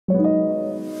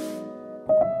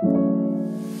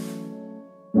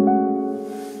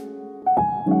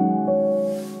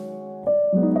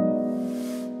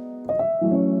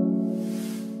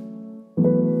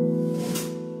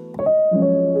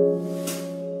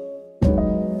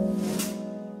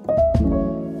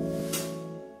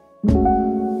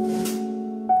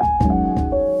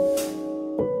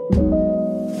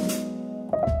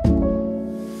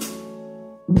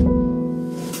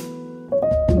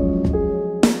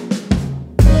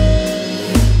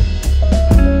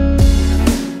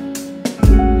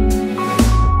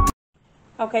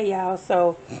Okay, y'all,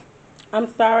 so I'm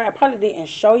sorry, I probably didn't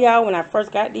show y'all when I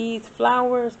first got these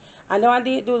flowers. I know I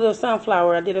did do a little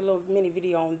sunflower. I did a little mini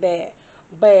video on that.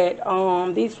 But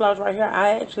these flowers right here,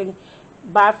 I actually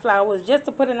buy flowers just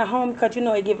to put in the home because you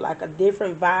know it gives like a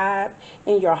different vibe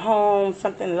in your home,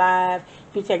 something live.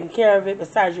 You're taking care of it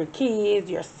besides your kids,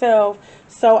 yourself.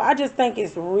 So I just think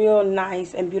it's real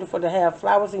nice and beautiful to have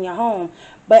flowers in your home.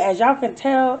 But as y'all can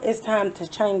tell, it's time to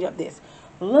change up this.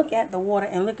 Look at the water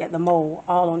and look at the mold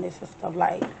all on this and stuff.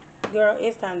 Like, girl,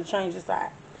 it's time to change the side.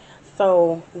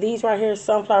 So these right here,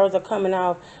 sunflowers are coming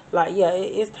off. Like, yeah,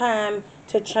 it's time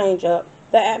to change up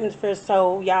the atmosphere.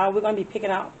 So y'all, we're gonna be picking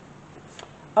out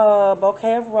a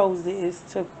bouquet of roses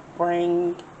to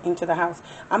bring into the house.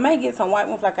 I may get some white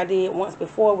ones like I did once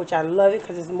before, which I love it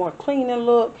because it's more clean and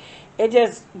look. It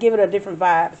just give it a different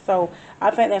vibe. So I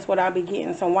think that's what I'll be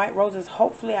getting, some white roses.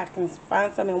 Hopefully I can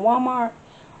find some in Walmart.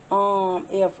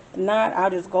 If not, I'll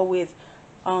just go with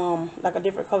like a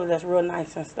different color that's real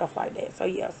nice and stuff like that. So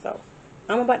yeah, so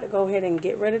I'm about to go ahead and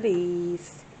get rid of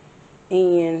these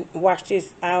and wash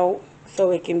this out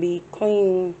so it can be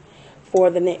clean for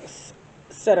the next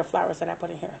set of flowers that I put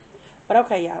in here. But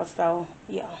okay, y'all, so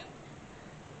yeah.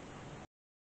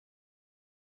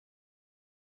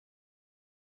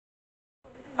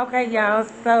 Okay, y'all,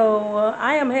 so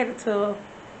I am headed to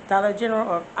Dollar General,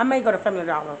 or I may go to Family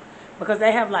Dollar because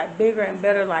they have like bigger and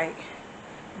better like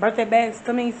birthday bags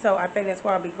to me. So I think that's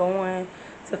where I'll be going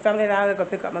to Family Dollar, go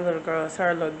pick up my little girl's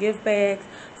her little gift bags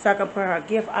so I can put her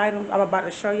gift items. I'm about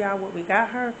to show y'all what we got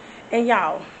her. And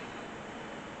y'all,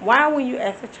 why when you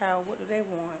ask a child what do they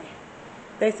want,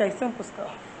 they say simple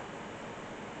stuff.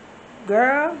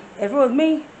 Girl, if it was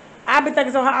me, I'd be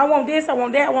thinking so hard, I want this, I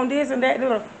want that, I want this and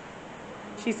that.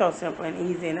 She's so simple and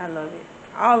easy, and I love it.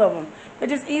 All of them. They're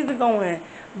just easy going.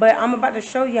 But I'm about to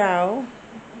show y'all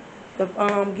the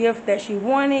gift that she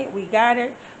wanted. We got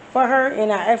it for her, and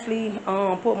I actually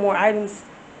put more items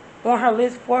on her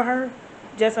list for her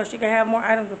just so she can have more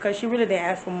items because she really didn't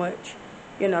ask for much.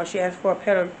 You know, she asked for a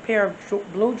pair of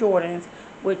blue Jordans,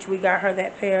 which we got her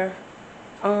that pair.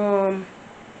 My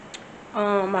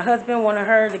husband wanted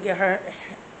her to get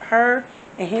her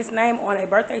and his name on a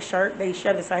birthday shirt. They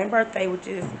share the same birthday, which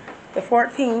is the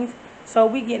 14th. So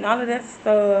we getting all of that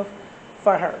stuff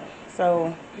for her.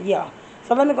 So yeah.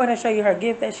 So let me go ahead and show you her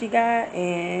gift that she got.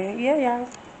 And yeah, y'all.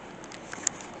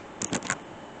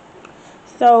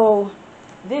 So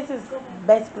this is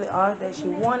basically all that she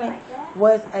wanted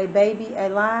was a baby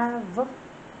alive,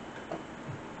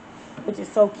 which is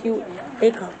so cute.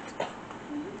 It comes.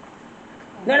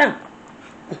 No.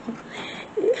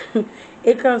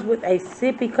 It comes with a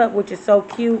sippy cup, which is so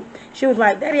cute. She was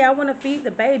like, Daddy, I want to feed the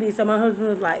baby. So my husband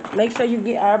was like, make sure you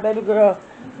get our baby girl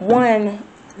one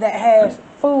that has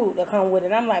food that come with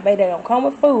it. I'm like, baby, they don't come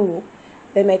with food.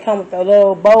 They may come with a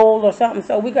little bowl or something.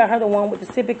 So we got her the one with the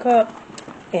sippy cup.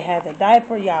 It has a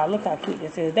diaper. Y'all, look how cute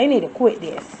this is. They need to quit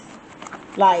this.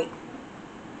 Like,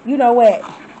 you know what?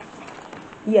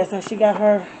 Yeah, so she got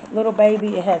her little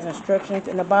baby. It has instructions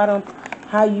in the bottom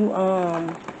how you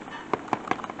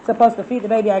supposed to feed the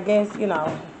baby, I guess. You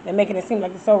know, they're making it seem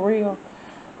like it's so real.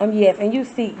 Yes, and you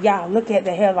see, y'all, look at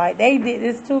the hair. Like, they did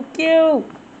this too cute.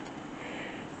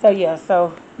 So yeah,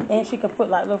 so, and she can put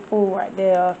like little food right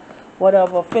there,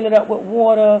 whatever, fill it up with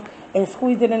water and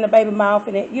squeeze it in the baby mouth,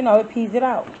 and it, you know, it pees it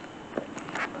out.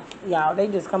 Y'all, they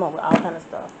just come up with all kind of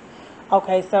stuff.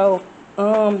 Okay, so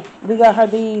we got her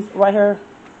these right here.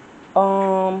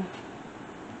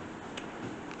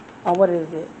 What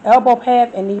is it? Elbow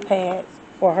pads and knee pads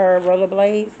for her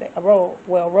rollerblades,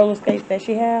 roller skates that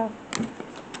she have.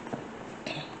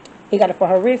 He got it for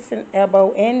her wrist and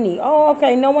elbow and knee. Oh,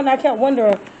 okay. No one. I kept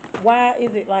wondering why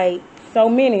is it like so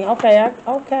many. Okay,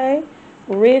 okay.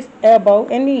 Wrist, elbow,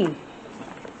 and knee.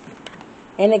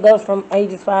 And it goes from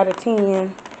ages 5 to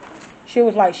 10. She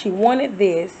was like, she wanted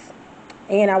this.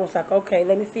 And I was like, okay,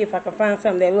 let me see if I can find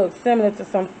something that looks similar to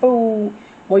some food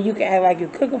where you can act like you're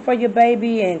cooking for your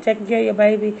baby and taking care of your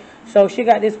baby. So she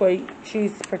got this where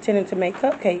she's pretending to make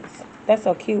cupcakes. That's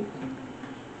so cute.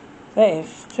 That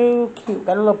is too cute.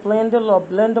 Got a little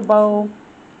blender bowl.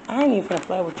 I ain't even gonna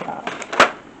play with y'all.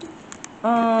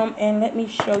 And let me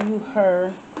show you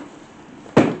her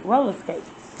roller skates.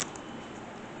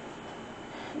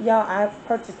 Y'all, I've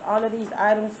purchased all of these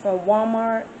items from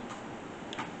Walmart.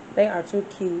 They are too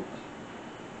cute.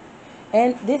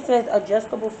 And this says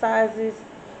adjustable sizes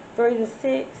 3 to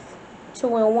 6,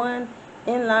 2-in-1,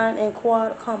 inline, and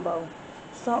quad combo.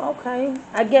 So, okay.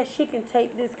 I guess she can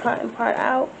take this cotton part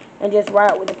out and just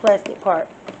ride with the plastic part.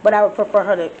 But I would prefer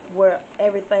her to wear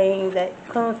everything that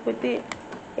comes with it.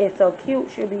 It's so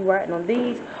cute. She'll be riding on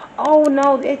these. Oh,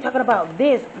 no. They're talking about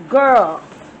this. Girl.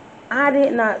 I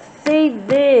did not see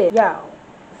this, y'all.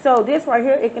 So this right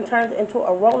here, it can turn into a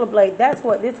rollerblade. That's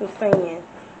what this was saying.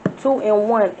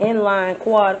 2-in-1 inline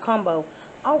quad combo.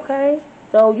 Okay,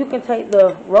 so you can take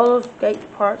the roller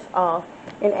skate parts off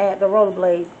and add the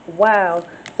rollerblades. Wow.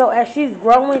 So as she's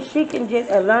growing, she can just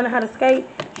learn how to skate.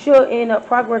 She'll end up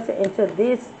progressing into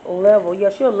this level.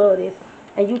 Yeah, she'll love this.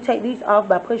 And you take these off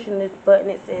by pushing this button.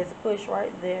 It says push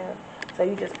right there. So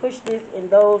you just push this and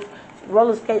those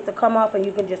roller skates will come off and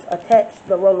you can just attach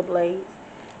the rollerblades.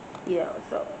 Yeah,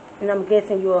 so, and I'm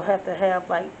guessing you'll have to have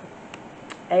like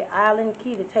a island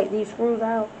key to take these screws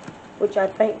out, which I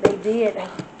think they did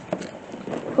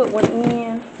put one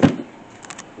in.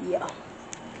 Yeah.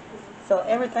 So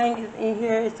everything is in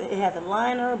here. It has a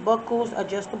liner, buckles,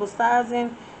 adjustable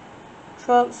sizing,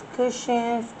 trucks,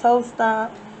 cushions, toe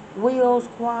stop, wheels,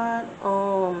 quad,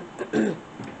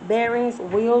 bearings,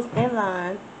 wheels,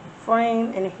 inline,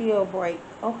 frame, and heel brake.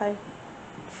 Okay.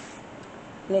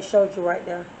 And it shows you right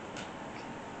there.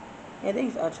 And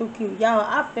these are too cute. Y'all,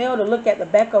 I fail to look at the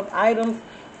back of items.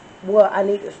 Well, I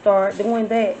need to start doing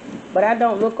that. But I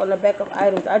don't look on the back of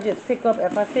items. I just pick up.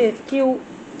 If I say it's cute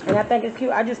and I think it's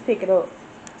cute, I just pick it up.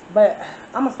 But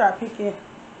I'm going to start picking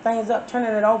things up,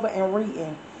 turning it over, and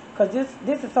reading. Because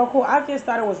this is so cool. I just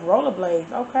thought it was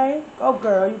rollerblades. Okay. Go,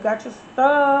 girl. You got your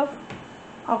stuff.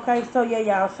 Okay. So, yeah,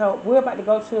 y'all. So, we're about to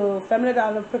go to Family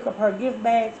Dollar, pick up her gift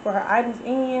bags for her items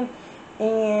in.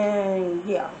 And,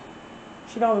 yeah.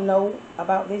 She don't know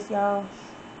about this, y'all,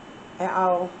 at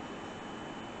all.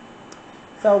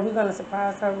 So we're gonna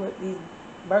surprise her with these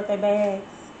birthday bags,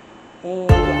 and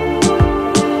yeah.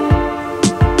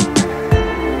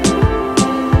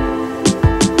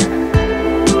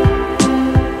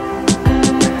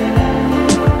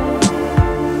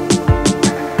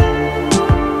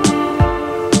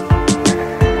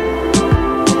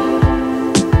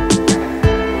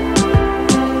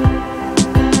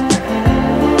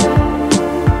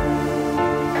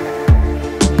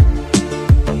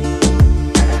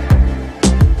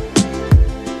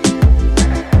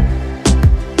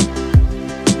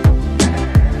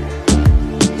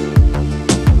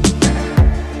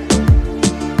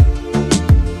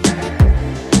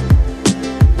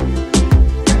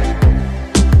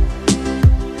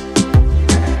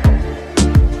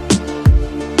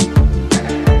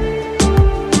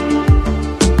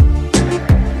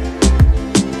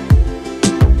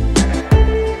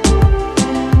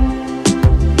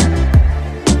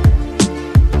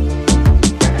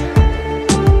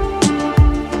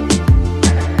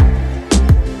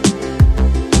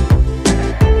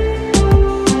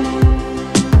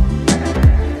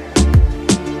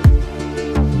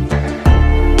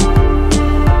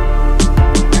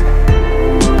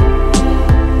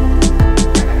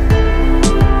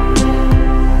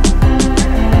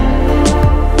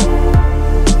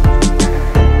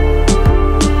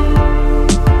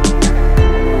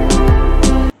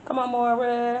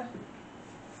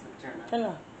 Turn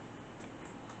up.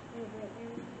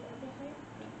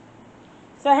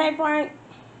 Say hey, Frank.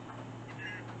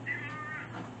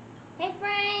 Hey,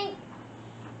 Frank.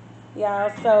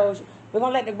 Y'all, so we're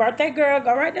going to let the birthday girl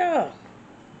go right there.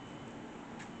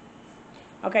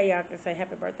 Okay, y'all can say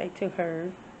happy birthday to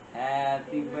her.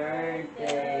 Happy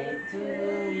birthday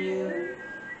to you.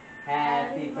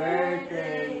 Happy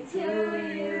birthday to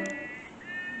you.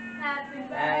 Happy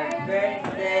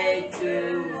birthday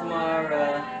to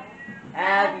Mara.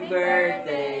 Happy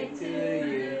birthday to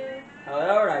you. How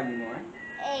old are you, Mara?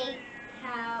 8.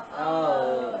 How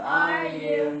old are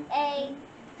you? 8.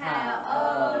 How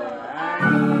old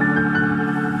are you?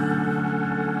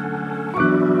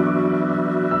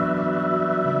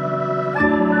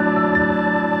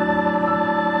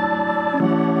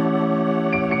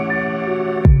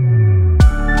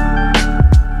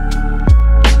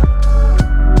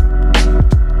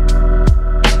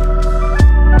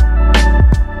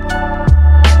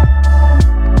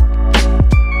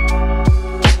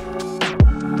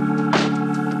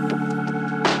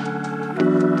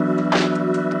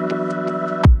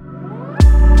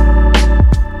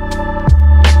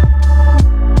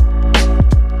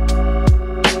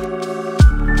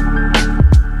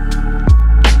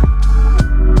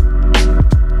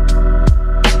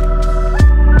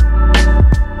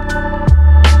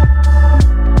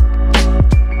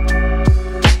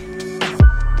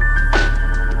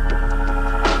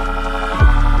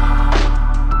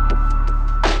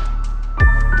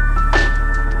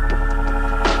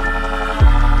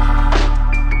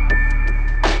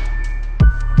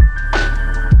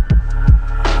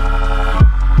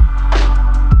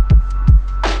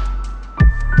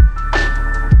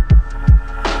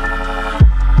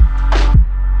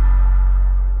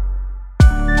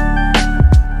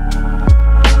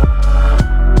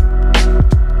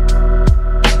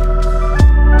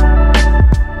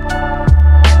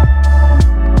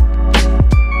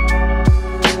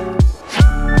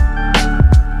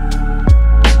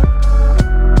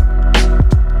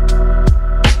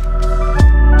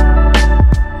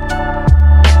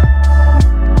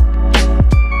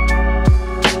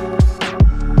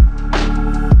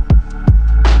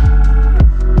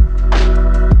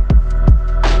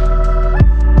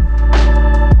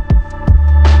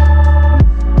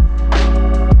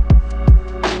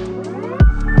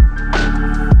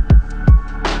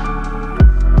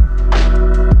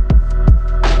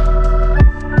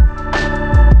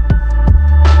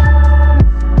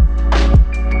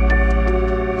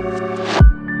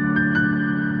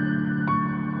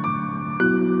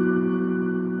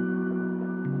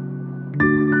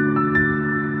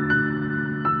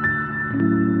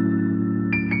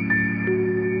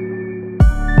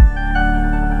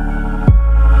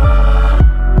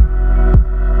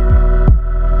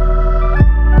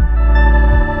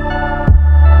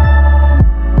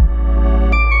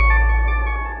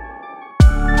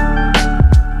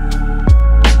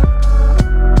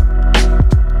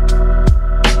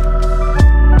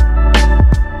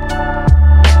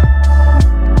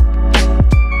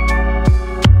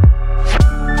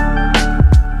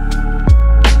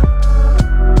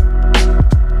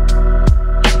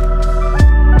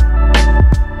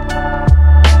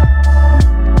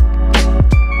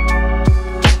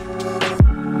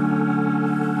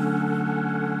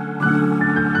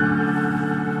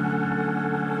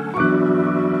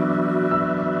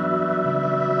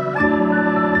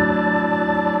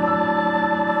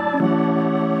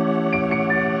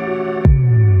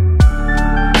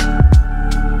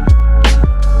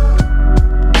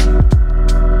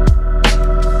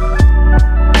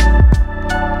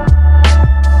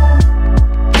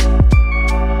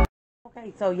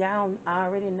 So y'all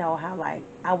already know how like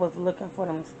I was looking for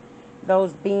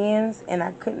those bins and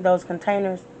I couldn't, those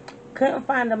containers, couldn't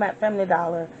find them at Family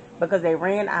Dollar because they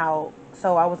ran out.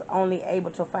 So I was only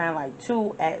able to find like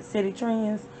 2 at City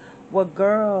Trends. Well,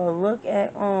 girl, look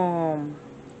at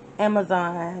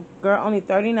Amazon. Girl, only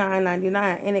 $39.99,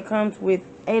 and it comes with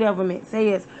 8 of them. It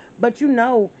says, but you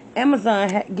know,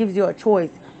 Amazon gives you a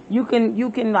choice. You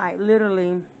can like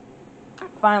literally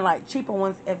find like cheaper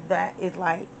ones if that is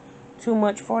like too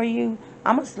much for you.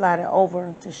 I'm gonna slide it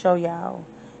over to show y'all.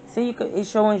 See, it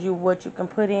shows you what you can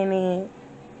put in it.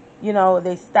 You know,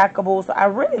 they stackable. So I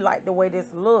really like the way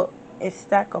this look. It's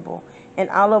stackable, and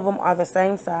all of them are the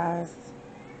same size.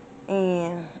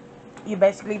 And you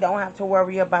basically don't have to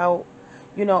worry about,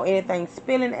 you know, anything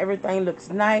spilling. Everything looks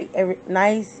nice.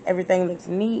 Everything looks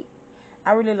neat.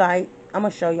 I really like. I'm gonna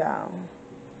show y'all.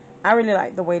 I really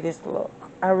like the way this look.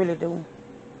 I really do.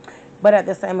 But at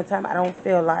the same time, I don't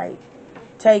feel like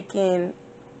taking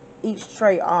each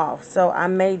tray off. So I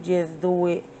may just do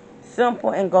it simple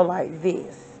and go like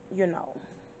this, you know.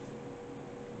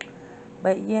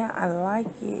 But yeah, I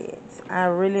like it. I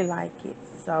really like it.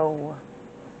 So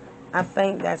I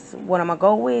think that's what I'm going to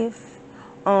go with.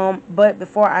 But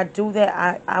before I do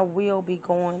that, I will be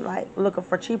going like looking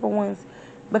for cheaper ones.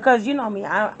 Because you know me,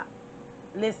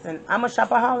 listen, I'm a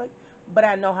shopaholic, but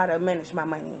I know how to manage my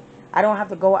money. I don't have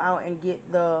to go out and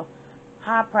get the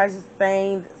high prices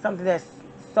thing, something that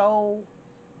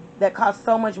costs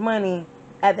so much money.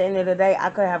 At the end of the day, I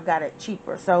could have got it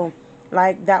cheaper. So,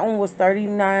 like that one was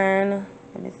 $39.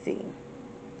 Let me see,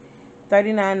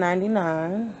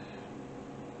 $39.99.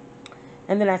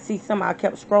 And then I see some. I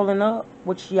kept scrolling up,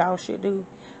 which y'all should do.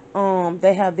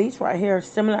 They have these right here,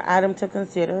 similar item to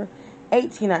consider,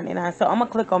 $18.99. So I'm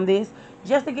gonna click on this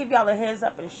just to give y'all a heads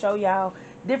up and show y'all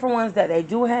different ones that they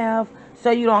do have, so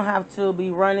you don't have to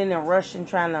be running and rushing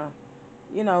trying to,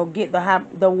 you know, get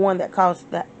the one that costs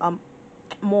that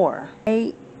more.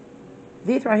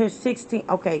 This right here, 16.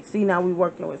 Okay, see, now we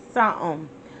working with something.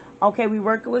 Okay, we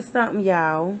working with something,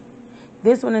 y'all.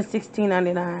 This one is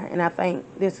 $16.99, and I think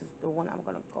this is the one I'm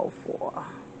gonna go for.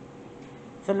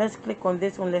 So let's click on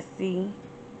this one. Let's see.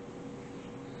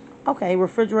 Okay,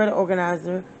 refrigerator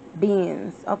organizer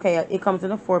bins. Okay, it comes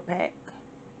in a 4-pack.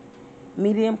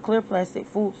 Medium clear plastic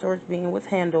food storage bin with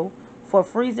handle for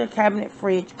freezer, cabinet,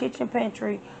 fridge, kitchen,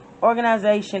 pantry,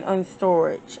 organization, and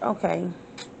storage. Okay.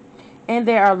 And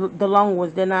they are the long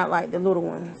ones. They're not like the little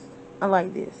ones. I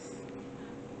like this.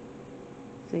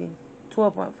 See,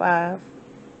 12.5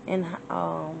 in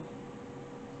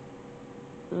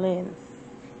length.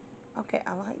 Okay,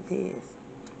 I like this.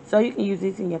 So you can use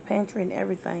these in your pantry and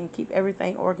everything. Keep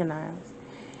everything organized.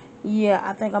 Yeah,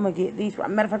 I think I'm going to get these.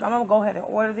 Matter of fact, I'm going to go ahead and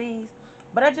order these.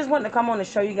 But I just wanted to come on and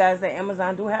show you guys that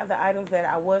Amazon do have the items that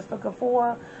I was looking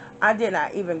for. I did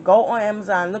not even go on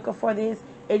Amazon looking for this.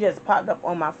 It just popped up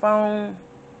on my phone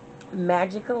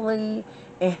magically.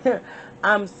 And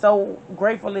I'm so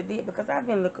grateful it did, because I've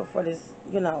been looking for this,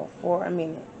 you know, for a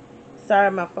minute. Sorry,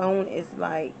 my phone is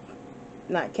like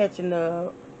not catching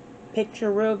the picture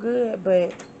real good.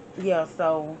 But yeah,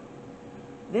 so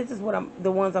this is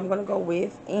the ones I'm gonna go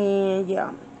with. And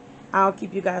yeah, I'll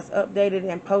keep you guys updated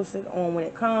and posted on when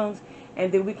it comes, and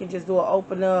then we can just do an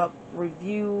open up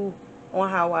review on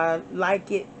how I like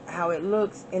it, how it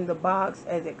looks in the box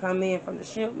as it come in from the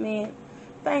shipment,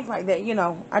 things like that. You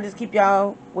know, I just keep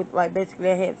y'all with like basically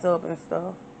a heads up and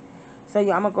stuff. So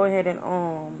yeah, I'm gonna go ahead and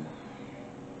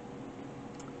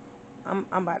I'm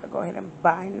about to go ahead and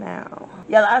buy now.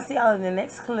 Yeah, I'll see y'all in the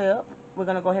next clip. We're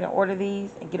gonna go ahead and order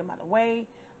these and get them out of the way.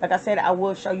 Like I said, I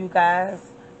will show you guys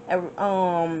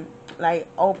like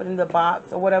opening the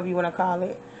box or whatever you want to call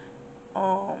it.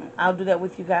 I'll do that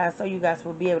with you guys, so you guys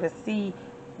will be able to see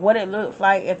what it looks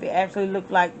like, if it actually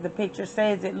looks like the picture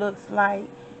says it looks like.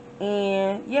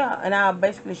 And yeah, and I'll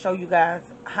basically show you guys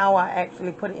how I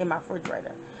actually put it in my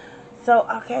refrigerator. So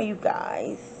okay, you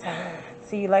guys,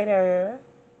 see you later.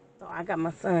 So I got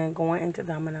my son going into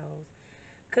Domino's,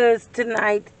 because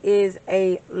tonight is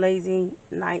a lazy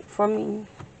night for me.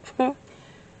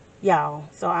 Y'all,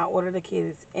 so I ordered the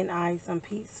kids and I some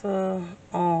pizza.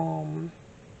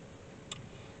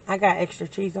 I got extra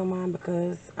cheese on mine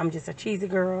because I'm just a cheesy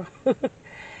girl.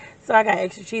 So I got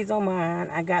extra cheese on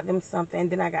mine. I got them something.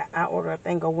 Then I ordered a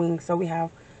thing of wings. So we have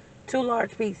 2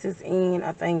 large pizzas and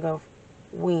a thing of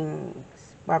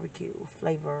wings, barbecue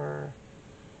flavor.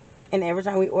 And every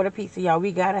time we order pizza, y'all,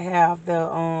 we gotta have the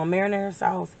marinara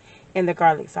sauce and the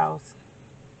garlic sauce.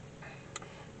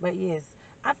 But yes,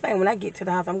 I think when I get to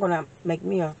the house, I'm gonna make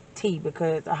me a tea,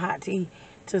 because a hot tea,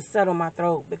 to settle my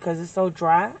throat, because it's so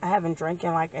dry. I haven't drank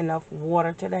like enough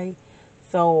water today.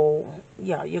 So,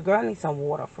 yeah, your girl needs some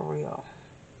water for real.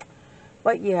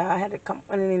 But, yeah, I had to come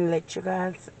in and let you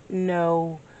guys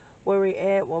know where we're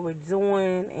at, what we're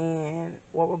doing, and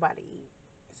what we're about to eat.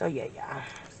 So, yeah, yeah.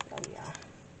 So, yeah.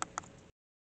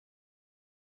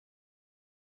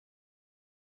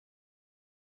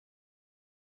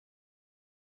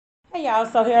 Hey y'all,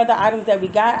 so here are the items that we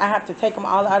got. I have to take them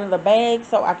all out of the bag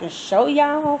so I can show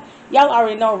y'all. Y'all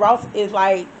already know Ross is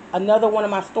like another one of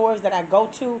my stores that I go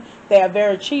to. They are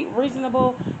very cheap,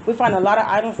 reasonable. We find a lot of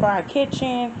items for our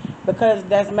kitchen because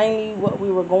that's mainly what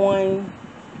we were going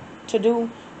to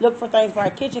do. Look for things for our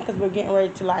kitchen because we're getting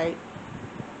ready to like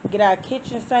get our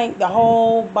kitchen sink, the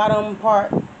whole bottom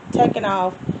part taken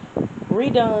off,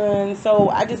 redone. So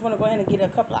I just want to go ahead and get a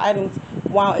couple of items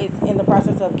while it's in the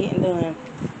process of getting done.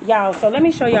 Y'all, so let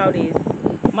me show y'all this.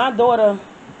 My daughter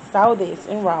saw this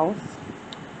in Ross.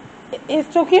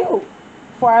 It's too cute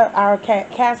for our cat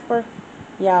Casper.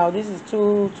 Y'all, this is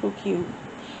too cute.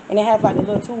 And it has like the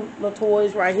little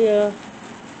toys right here.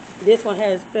 This one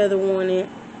has feather on it.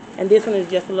 And this one is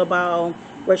just a little ball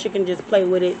where she can just play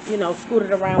with it, you know, scoot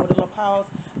it around with a little paws.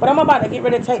 But I'm about to get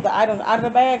ready to take the items out of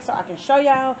the bag so I can show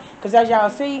y'all. Because as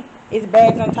y'all see, it's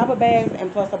bags on top of bags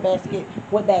and plus a basket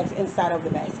with bags inside of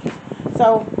the basket.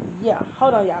 So, yeah,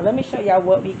 hold on, y'all. Let me show y'all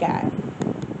what we got.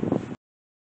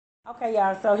 Okay,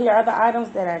 y'all, so here are the items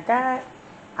that I got.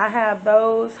 I have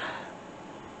those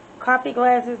coffee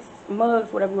glasses,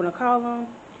 mugs, whatever you want to call them,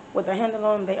 with the handle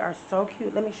on them. They are so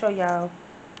cute. Let me show y'all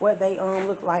what they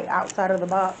look like outside of the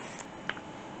box.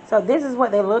 So this is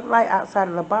what they look like outside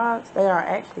of the box. They are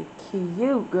actually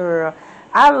cute, girl.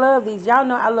 I love these. Y'all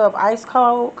know I love ice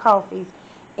cold coffees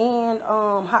and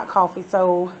hot coffee.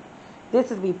 So this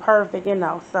would be perfect, you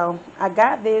know. So I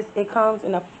got this. It comes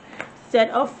in a set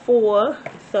of 4.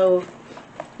 So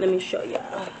let me show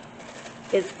y'all.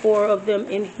 It's 4 of them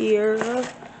in here.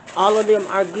 All of them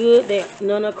are good.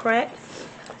 None are cracked.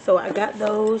 So I got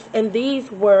those. And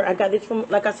these were, I got this from,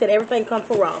 like I said, everything comes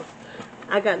from Ross.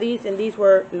 I got these, and these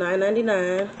were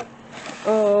 $9.99.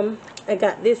 I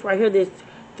got this right here, this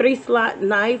 3-slot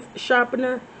knife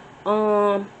sharpener.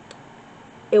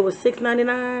 It was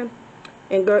 $6.99.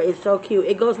 And girl, it's so cute.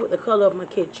 It goes with the color of my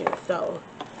kitchen. So,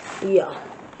 yeah.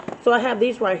 So I have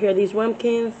these right here, these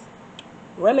ramekins.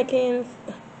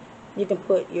 You can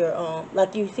put your,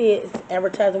 like you see it's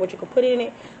advertising what you can put in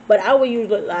it. But I would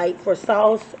use it like for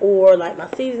sauce or like my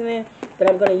seasoning that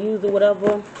I'm going to use or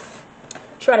whatever.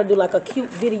 Try to do like a cute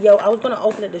video. I was going to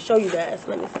open it to show you guys.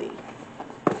 Let me see.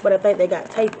 But I think they got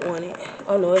tape on it.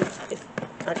 Oh no, it's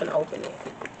I can open it.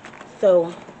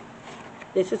 So,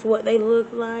 this is what they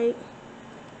look like.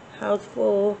 House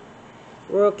full.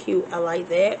 Real cute. I like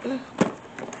that.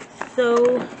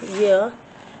 So, yeah.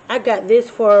 I got this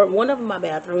for one of my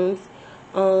bathrooms.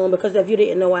 Because if you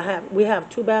didn't know, we have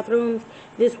 2 bathrooms.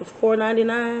 This was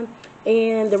 $4.99.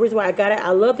 And the reason why I got it, I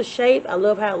love the shape. I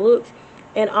love how it looks.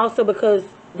 And also because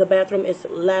the bathroom is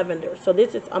lavender. So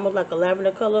this is almost like a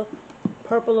lavender color.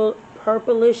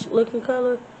 Purplish looking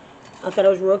color. I thought it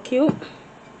was real cute.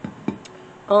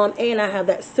 And I have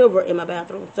that silver in my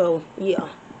bathroom. So, yeah.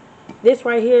 This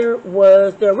right here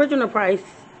was, the original price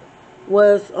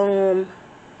was $6,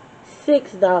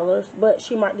 but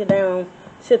she marked it down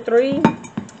to $3,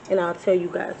 and I'll tell you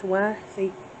guys why.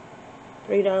 See,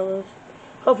 $3.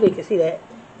 Hopefully you can see that.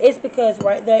 It's because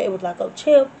right there it was like a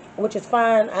chip, which is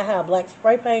fine. I have black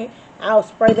spray paint. I'll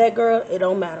spray that, girl. It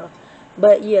don't matter.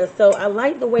 But yeah, so I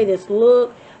like the way this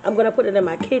look. I'm gonna put it in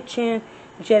my kitchen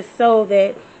just so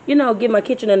that, you know, give my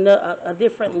kitchen a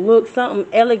different look, something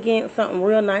elegant, something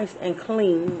real nice and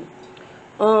clean.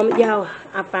 Y'all,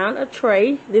 I found a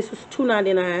tray. This was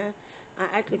 $2.99. I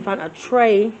actually found a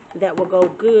tray that will go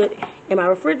good in my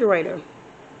refrigerator.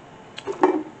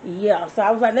 Yeah, so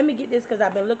I was like, let me get this because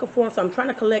I've been looking for them. So I'm trying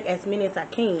to collect as many as I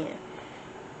can.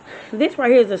 This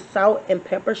right here is a salt and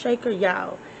pepper shaker,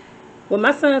 y'all. When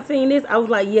my son seen this, I was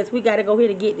like, yes, we got to go here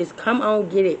to get this. Come on,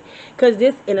 get it. Because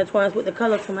this intertwines with the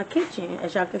colors of my kitchen.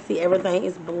 As y'all can see, everything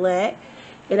is black.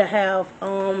 It'll have,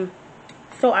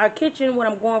 so our kitchen, what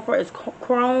I'm going for is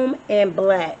chrome and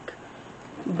black.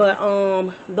 But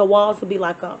the walls will be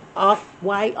like a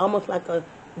off-white, almost like a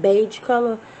beige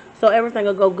color. So everything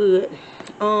will go good.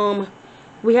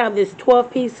 We have this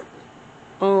 12-piece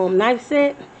knife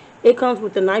set. It comes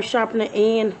with the knife sharpener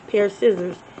and pair of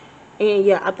scissors. And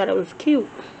yeah, I thought it was cute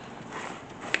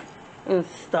and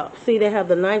stuff. See, they have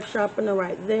the knife sharpener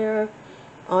right there,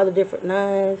 all the different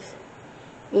knives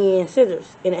and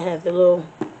scissors, and it has the little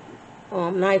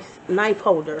knife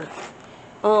holder.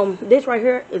 This right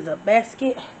here is a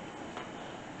basket.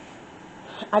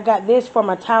 I got this for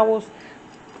my towels.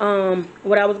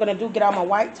 What I was gonna do, get all my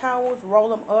white towels, roll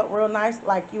them up real nice,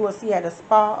 like you will see at a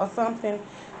spa or something.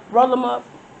 Roll them up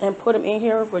and put them in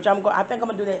here, which I think I'm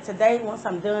gonna do that today once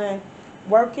I'm done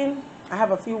working. I have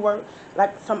a few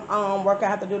some work I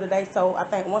have to do today, so I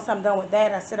think once I'm done with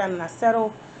that, I sit down and I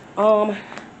settle.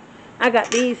 I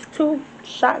got these 2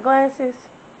 shot glasses.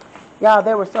 Y'all,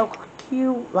 they were so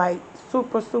cute, like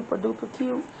super duper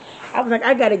cute. I was like,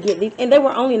 I gotta get these, and they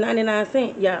were only 99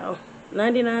 cents, y'all.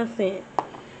 99 cents.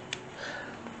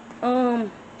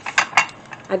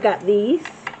 I got these.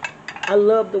 I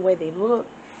love the way they look.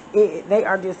 They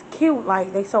are just cute,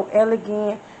 like they so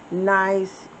elegant,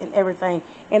 nice, and everything.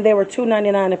 And they were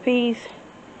 $2.99 a piece.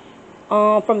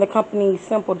 From the company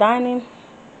Simple Dining.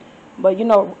 But you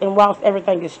know, in Ross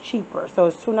everything is cheaper, so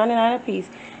it's $2.99 a piece.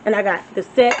 And I got the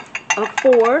set of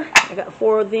 4. I got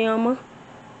 4 of them.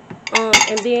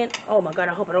 And then, oh my God,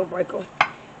 I hope I don't break them.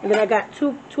 And then I got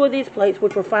two of these plates,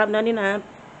 which were $5.99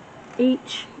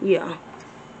 each. Yeah,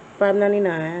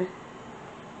 $5.99.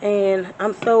 And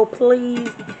I'm so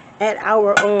pleased at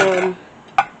our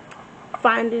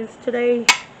findings today.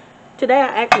 Today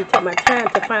I actually took my time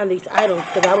to find these items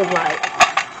because I was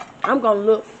like, I'm gonna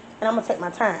look and I'm gonna take my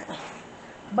time.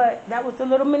 But that was the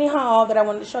little mini haul that I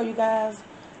wanted to show you guys.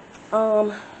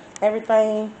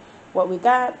 Everything, what we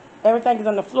got, everything is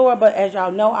on the floor. But as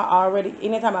y'all know,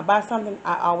 anytime I buy something,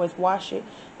 I always wash it,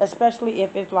 especially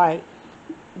if it's like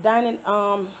dining,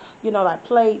 you know, like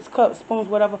plates, cups, spoons,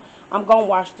 whatever. I'm gonna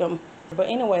wash them. But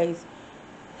anyways,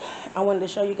 I wanted to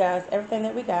show you guys everything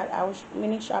that we got. Our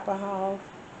mini shopping haul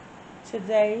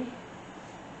today.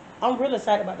 I'm really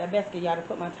excited about that basket, y'all, to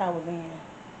put my towels in.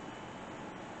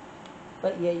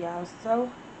 But yeah, y'all,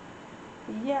 so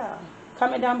yeah,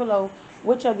 comment down below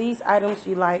which of these items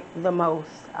you like the most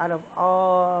out of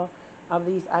all of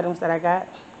these items that I got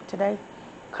today.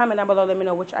 Comment down below, let me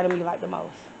know which item you like the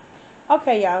most.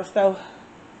 Okay, y'all, so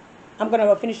I'm gonna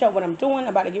go finish up what I'm doing. I'm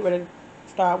about to get ready to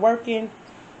start working,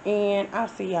 and I'll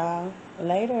see y'all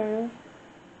later.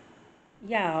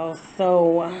 Y'all,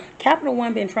 so Capital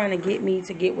One been trying to get me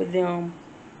to get with them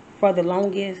for the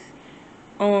longest.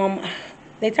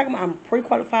 They talking about I'm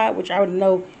pre-qualified, which I already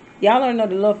know. Y'all already know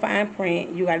the little fine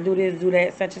print. You gotta do this, do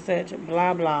that, such and such,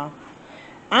 blah blah.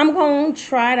 I'm gonna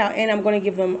try it out, and I'm gonna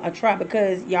give them a try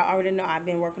because y'all already know I've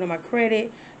been working on my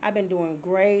credit. I've been doing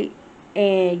great,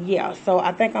 and yeah, so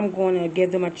I think I'm going to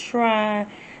give them a try,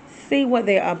 see what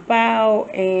they're about,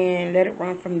 and let it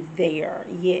run from there.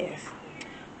 Yes.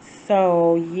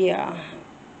 So yeah,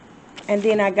 and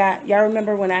then I got, y'all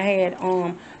remember when I had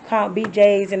called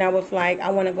BJ's and I was like, I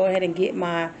want to go ahead and get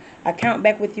my account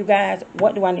back with you guys.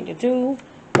 What do I need to do?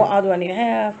 What all do I need to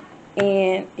have?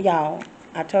 And y'all,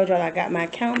 I told y'all I got my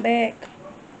account back.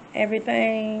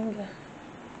 Everything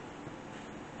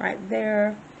right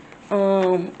there.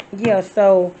 Yeah,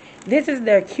 so this is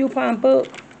their coupon book.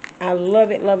 I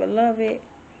love it, love it, love it.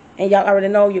 And y'all already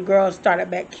know your girl started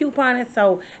back couponing,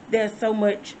 so there's so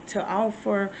much to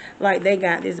offer. Like they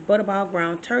got this butterball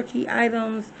ground turkey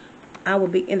items.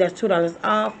 And that's $2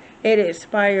 off. It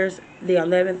expires the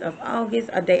 11th of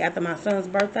August, a day after my son's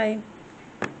birthday.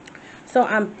 So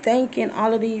I'm thanking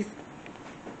all of these.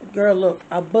 Girl, look,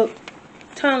 a book,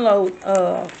 ton loads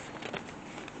of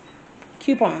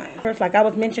coupons. First, like I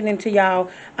was mentioning to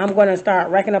y'all, I'm going to start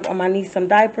racking up on my niece some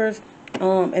diapers.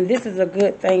 And this is a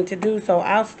good thing to do. So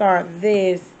I'll start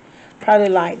this probably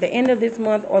like the end of this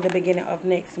month or the beginning of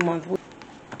next month.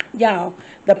 Y'all,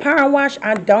 the power wash,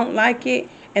 I don't like it.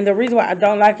 And the reason why I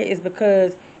don't like it is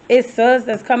because it's suds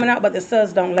that's coming out, but the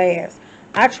suds don't last.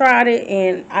 I tried it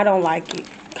and I don't like it.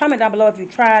 Comment down below if you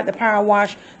tried the power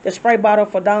wash, the spray bottle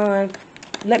for Dawn.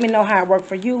 Let me know how it worked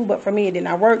for you. But for me, it did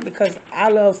not work because I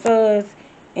love suds.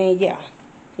 And yeah,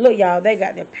 look, y'all, they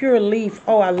got the pure leaf.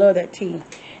 Oh, I love that tea.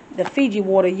 The Fiji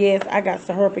water, yes, I got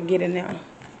to hurry and get in there.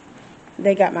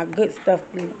 They got my good stuff,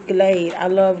 Glade. I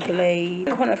love Glade.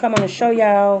 I want to come on and show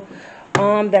y'all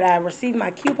that I received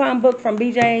my coupon book from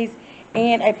BJ's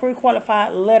and a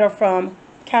pre-qualified letter from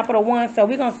Capital One. So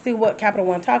we're going to see what Capital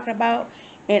One talking about.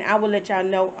 And I will let y'all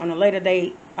know on a later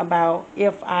date about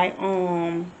if I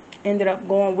ended up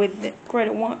going with the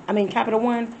Capital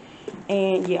One.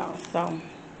 And yeah, so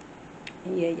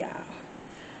yeah, y'all.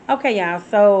 Okay, y'all.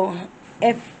 So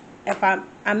if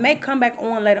I may come back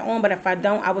on later on, but if I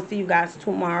don't, I will see you guys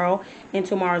tomorrow in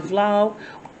tomorrow's vlog.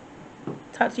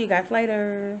 Talk to you guys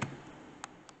later.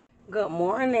 Good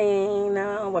morning.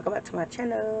 Welcome back to my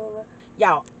channel.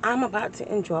 Y'all, I'm about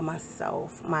to enjoy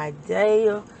myself, my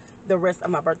day, the rest of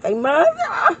my birthday month.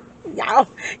 Y'all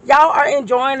are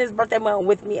enjoying this birthday month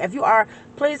with me. If you are,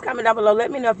 please comment down below.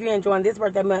 Let me know if you're enjoying this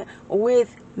birthday month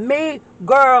with me,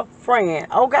 girlfriend.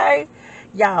 Okay?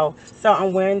 Y'all, so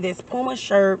I'm wearing this Puma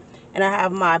shirt, and I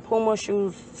have my Puma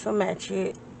shoes to match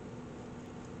it.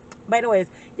 By the way,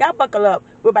 y'all buckle up.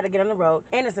 We're about to get on the road,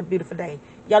 and it's a beautiful day.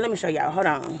 Y'all, let me show y'all. Hold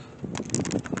on.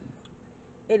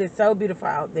 It is so beautiful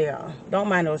out there. Don't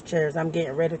mind those chairs. I'm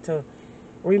getting ready to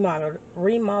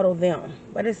remodel them.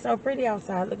 But it's so pretty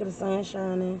outside. Look at the sun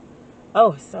shining.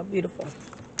 Oh, it's so beautiful.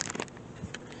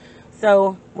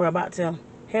 So, we're about to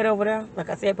head over there. Like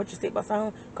I said, put your seatbelts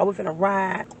on, because we're finna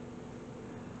ride.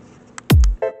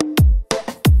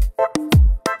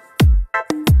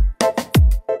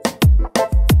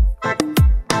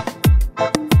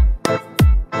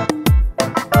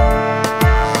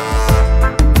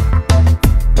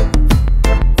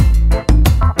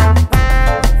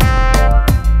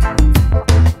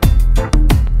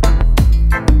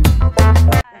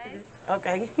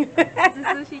 Okay. This is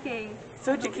Sushi King.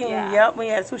 Sushi King, Yeah. yep. We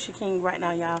have Sushi King right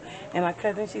now, y'all. And my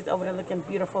cousin, she's over there looking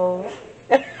beautiful.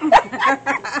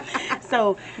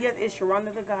 So, yes, it's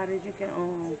Sharonda the Goddess. You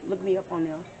can look me up on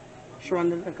there.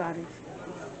 Sharonda the Goddess.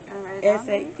 Alright.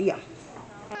 S-A, yeah.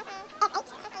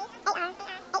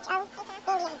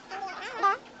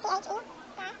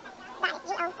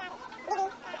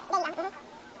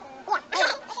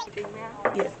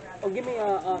 Yes. Oh, give me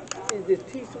is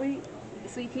this tea sweet?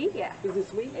 Sweet tea? Yeah. Is this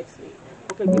sweet? It's sweet.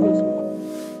 Okay, give me a sweet.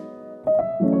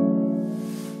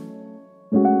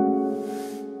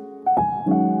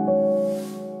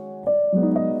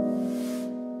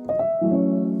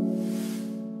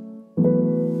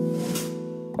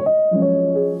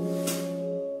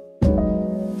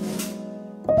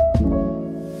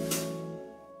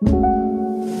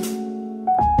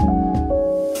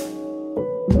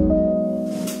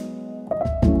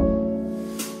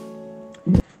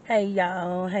 Hey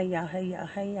y'all, hey y'all, hey y'all,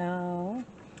 hey y'all.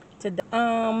 Today,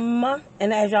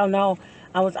 and as y'all know,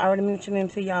 I was already mentioning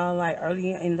to y'all like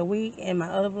earlier in the week in my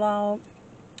other vlog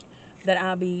that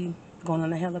I'll be going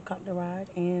on a helicopter ride,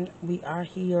 and we are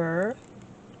here.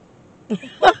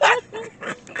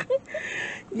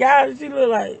 Y'all, she look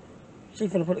like she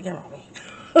finna put the camera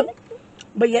on me.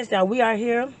 But yes, y'all, we are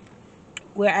here.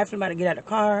 We're actually about to get out of the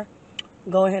car,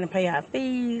 go ahead and pay our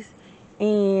fees.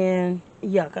 And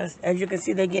yeah, because as you can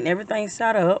see, they're getting everything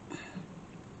set up.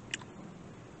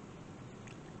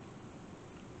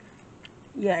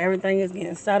 Yeah, everything is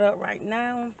getting set up right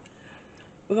now.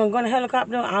 We're going to go in a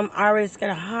helicopter. I'm already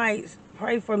scared of heights.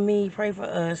 Pray for me. Pray for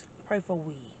us. Pray for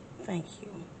we. Thank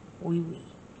you. We.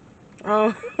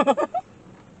 Y'all,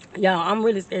 I'm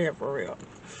really scared for real.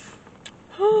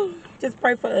 Just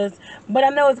pray for us. But I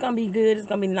know it's going to be good. It's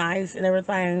going to be nice and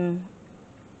everything.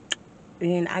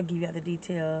 And I'll give you the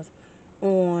details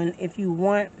on if you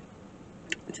want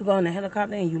to go on a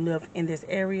helicopter and you live in this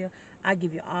area. I'll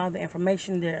give you all the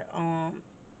information there, all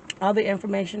the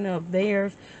information of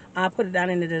theirs. I'll put it down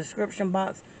in the description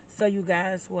box so you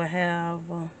guys will have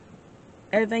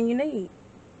everything you need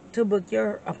to book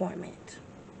your appointment.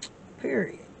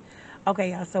 Period.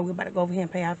 Okay, y'all, so we're about to go over here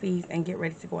and pay our fees and get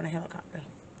ready to go on a helicopter.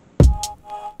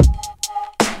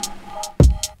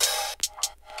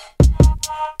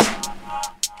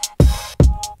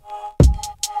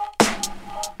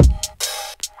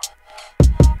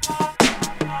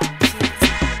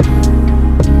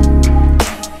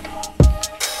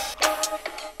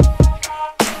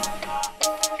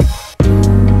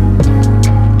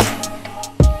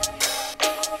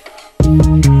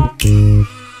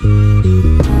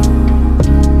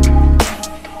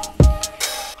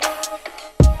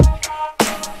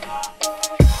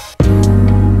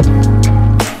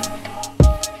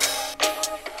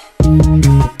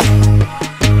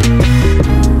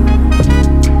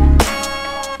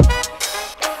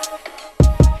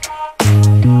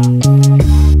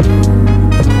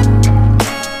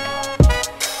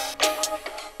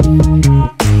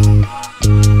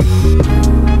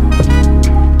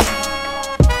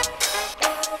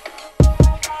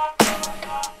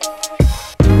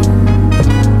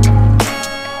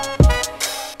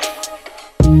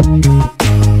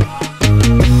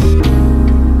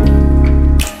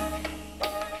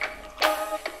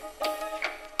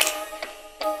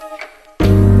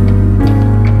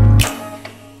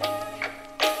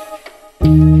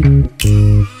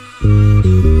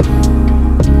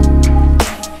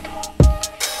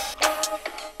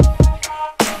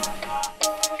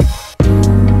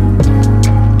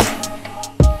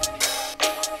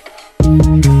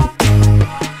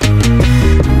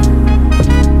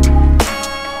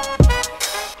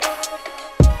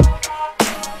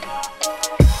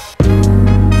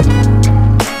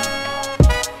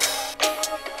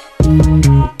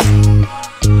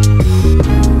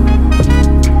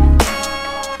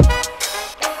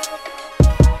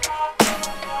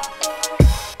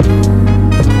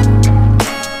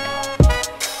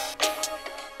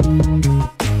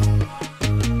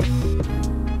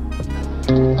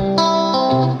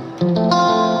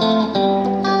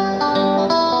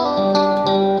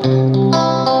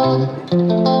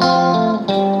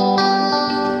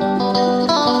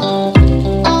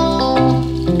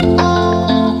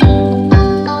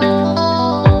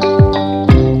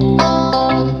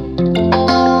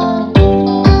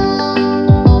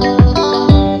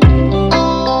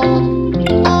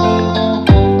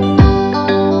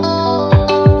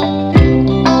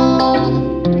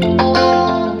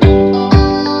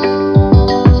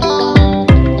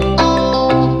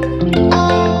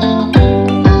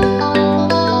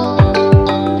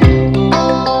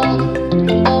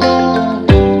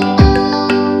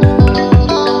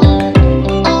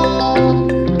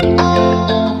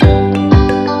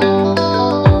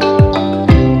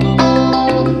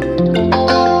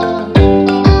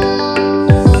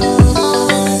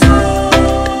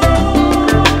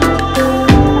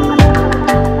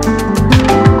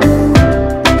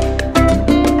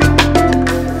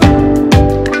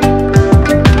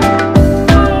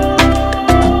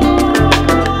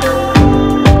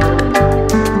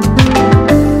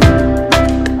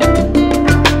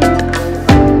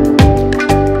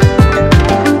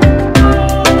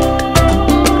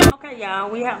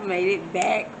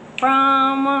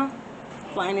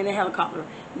 in the helicopter.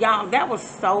 Y'all, that was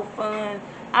so fun.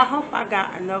 I hope I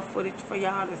got enough footage for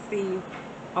y'all to see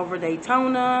over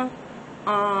Daytona.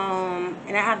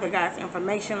 And I have the guys'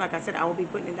 information. Like I said, I will be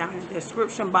putting it down in the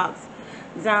description box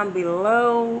down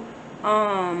below.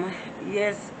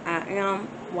 Yes, I am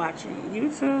watching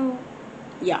YouTube.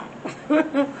 Yeah.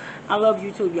 I love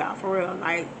YouTube, y'all, for real.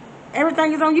 Like,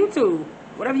 everything is on YouTube.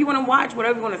 Whatever you want to watch,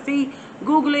 whatever you want to see,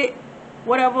 Google it,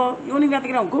 whatever. You don't even have to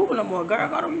get on Google no more, girl.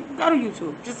 Go to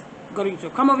YouTube. Just go to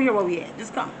YouTube. Come over here where we at.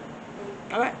 Just come.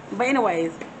 Alright? But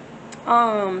anyways,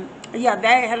 yeah,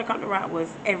 that helicopter ride was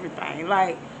everything.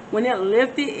 Like, when it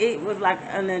lifted, it was like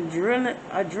an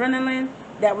adrenaline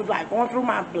that was like going through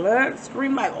my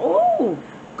bloodstream. Like, oh,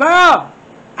 girl,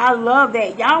 I love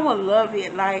that. Y'all will love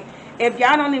it. Like, if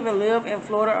y'all don't even live in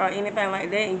Florida or anything like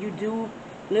that, and you do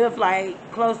live like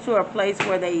close to a place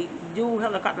where they do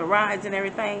helicopter rides and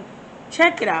everything,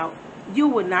 check it out. You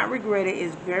would not regret it.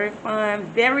 It's very fun,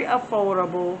 very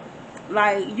affordable.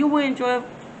 Like, you would enjoy,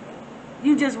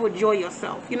 you just would enjoy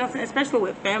yourself, you know what I'm saying? Especially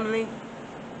with family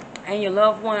and your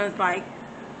loved ones. Like,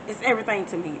 it's everything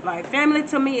to me. Like, family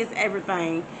to me is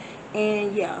everything.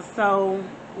 And yeah, so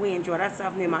we enjoyed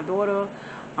ourselves. Me and my daughter,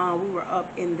 we were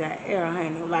up in the air,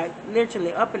 honey. Like,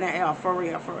 literally up in the air, for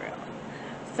real, for real.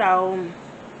 So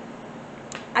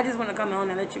I just want to come on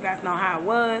and let you guys know how it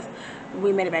was.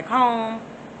 We made it back home.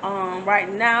 Right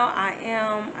now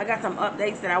I got some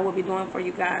updates that I will be doing for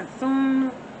you guys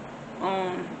soon.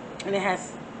 And it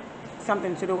has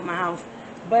something to do with my house,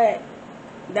 but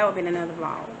that would be another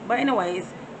vlog. But anyways,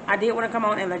 I did want to come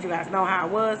on and let you guys know how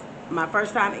it was. My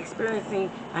first time experiencing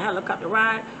a helicopter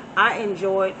ride. I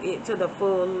enjoyed it to the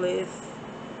fullest.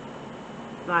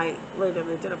 Like,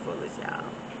 literally to the fullest, y'all.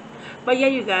 But yeah,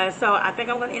 you guys, so I think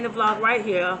I'm going to end the vlog right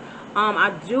here.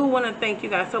 I do want to thank you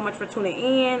guys so much for tuning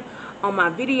in on my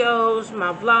videos,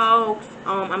 my vlogs.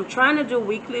 I'm trying to do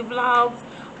weekly vlogs,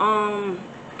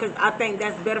 because I think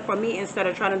that's better for me, instead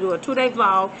of trying to do a 2-day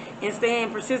vlog and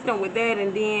staying persistent with that,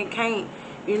 and then can't,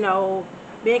 you know,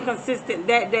 being consistent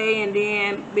that day and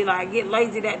then be like, get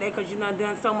lazy that day because you're not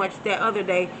done so much that other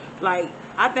day. Like,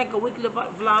 I think a weekly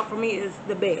vlog for me is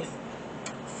the best.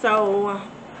 So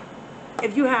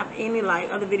if you have any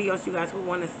like other videos you guys would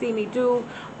want to see me do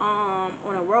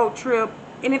on a road trip,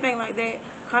 anything like that,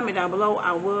 comment down below.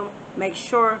 I will make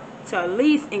sure to at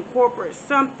least incorporate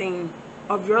something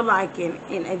of your liking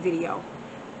in a video.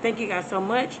 Thank you guys so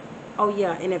much. Oh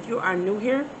yeah, and if you are new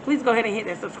here, please go ahead and hit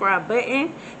that subscribe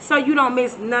button so you don't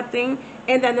miss nothing,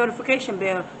 and that notification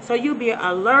bell so you'll be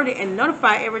alerted and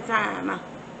notified every time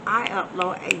I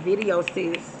upload a video,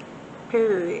 sis.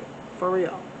 Period. For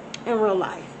real. In real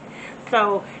life.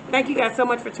 So thank you guys so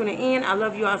much for tuning in. I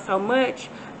love you all so much.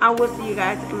 I will see you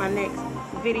guys in my next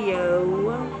video.